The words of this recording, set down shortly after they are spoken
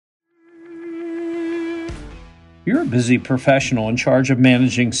You're a busy professional in charge of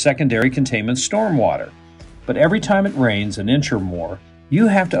managing secondary containment stormwater, but every time it rains an inch or more, you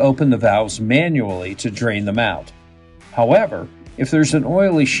have to open the valves manually to drain them out. However, if there's an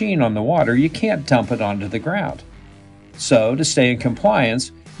oily sheen on the water, you can't dump it onto the ground. So, to stay in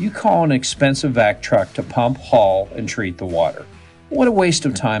compliance, you call an expensive vac truck to pump, haul, and treat the water. What a waste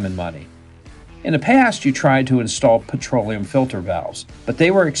of time and money. In the past, you tried to install petroleum filter valves, but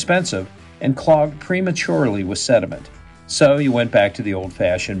they were expensive and clogged prematurely with sediment. So you went back to the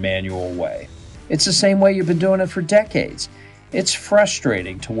old-fashioned manual way. It's the same way you've been doing it for decades. It's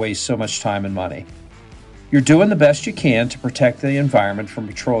frustrating to waste so much time and money. You're doing the best you can to protect the environment from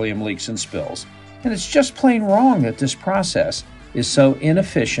petroleum leaks and spills, and it's just plain wrong that this process is so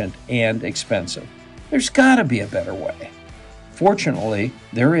inefficient and expensive. There's got to be a better way. Fortunately,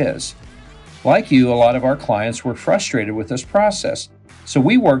 there is. Like you, a lot of our clients were frustrated with this process, so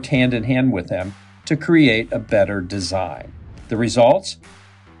we worked hand in hand with them to create a better design. The results?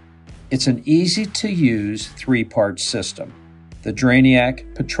 It's an easy-to-use three-part system. The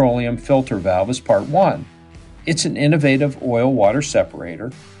Drainiac Petroleum Filter Valve is part one. It's an innovative oil-water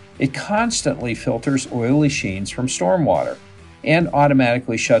separator. It constantly filters oily sheens from stormwater and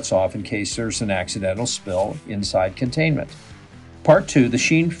automatically shuts off in case there's an accidental spill inside containment. Part 2, the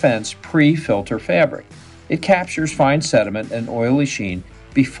sheen fence pre-filter fabric. It captures fine sediment and oily sheen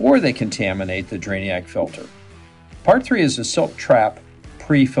before they contaminate the Drainiac filter. Part 3 is the silk trap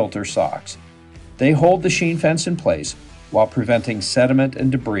pre-filter socks. They hold the sheen fence in place while preventing sediment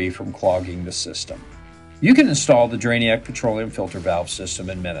and debris from clogging the system. You can install the Drainiac Petroleum Filter Valve system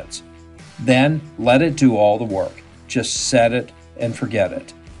in minutes. Then let it do all the work. Just set it and forget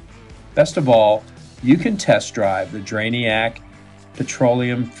it. Best of all, you can test drive the Drainiac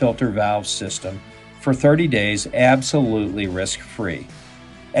Petroleum Filter Valve system for 30 days absolutely risk-free.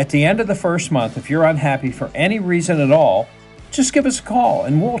 At the end of the first month, if you're unhappy for any reason at all, just give us a call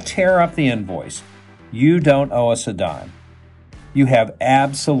and we'll tear up the invoice. You don't owe us a dime. You have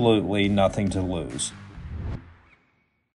absolutely nothing to lose.